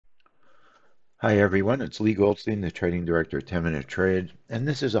Hi everyone, it's Lee Goldstein, the Trading Director at 10 Minute Trade, and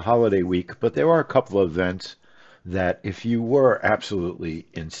this is a holiday week, but there are a couple of events that if you were absolutely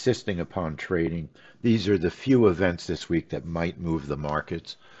insisting upon trading, these are the few events this week that might move the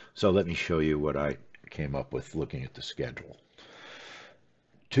markets. So let me show you what I came up with looking at the schedule.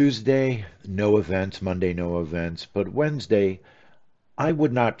 Tuesday, no events, Monday, no events, but Wednesday, I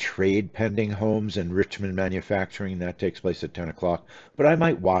would not trade pending homes and Richmond manufacturing. That takes place at 10 o'clock, but I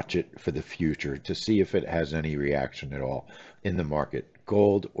might watch it for the future to see if it has any reaction at all in the market,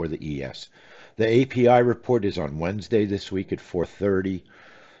 gold or the ES. The API report is on Wednesday this week at 4:30.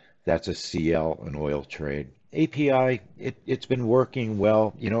 That's a CL, an oil trade. API, it's been working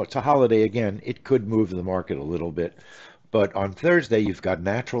well. You know, it's a holiday again. It could move the market a little bit. But on Thursday, you've got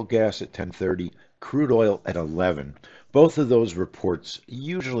natural gas at 10:30, crude oil at 11. Both of those reports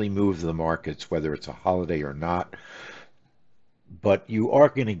usually move the markets, whether it's a holiday or not, but you are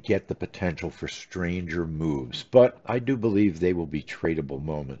going to get the potential for stranger moves. But I do believe they will be tradable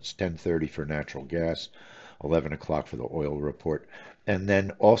moments. 10:30 for natural gas, 11 o'clock for the oil report. And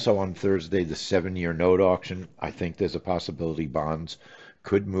then also on Thursday, the 7-year note auction. I think there's a possibility bonds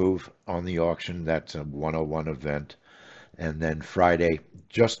could move on the auction. That's a 101 event. And then Friday,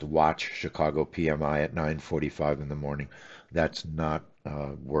 just watch Chicago PMI at 9:45 in the morning. That's not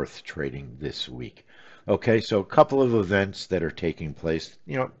worth trading this week. Okay, so a couple of events that are taking place,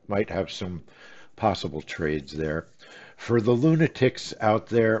 might have some possible trades there. For the lunatics out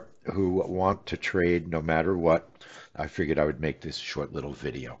there who want to trade no matter what, I figured I would make this short little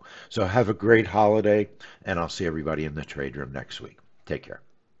video. So have a great holiday, and I'll see everybody in the trade room next week. Take care.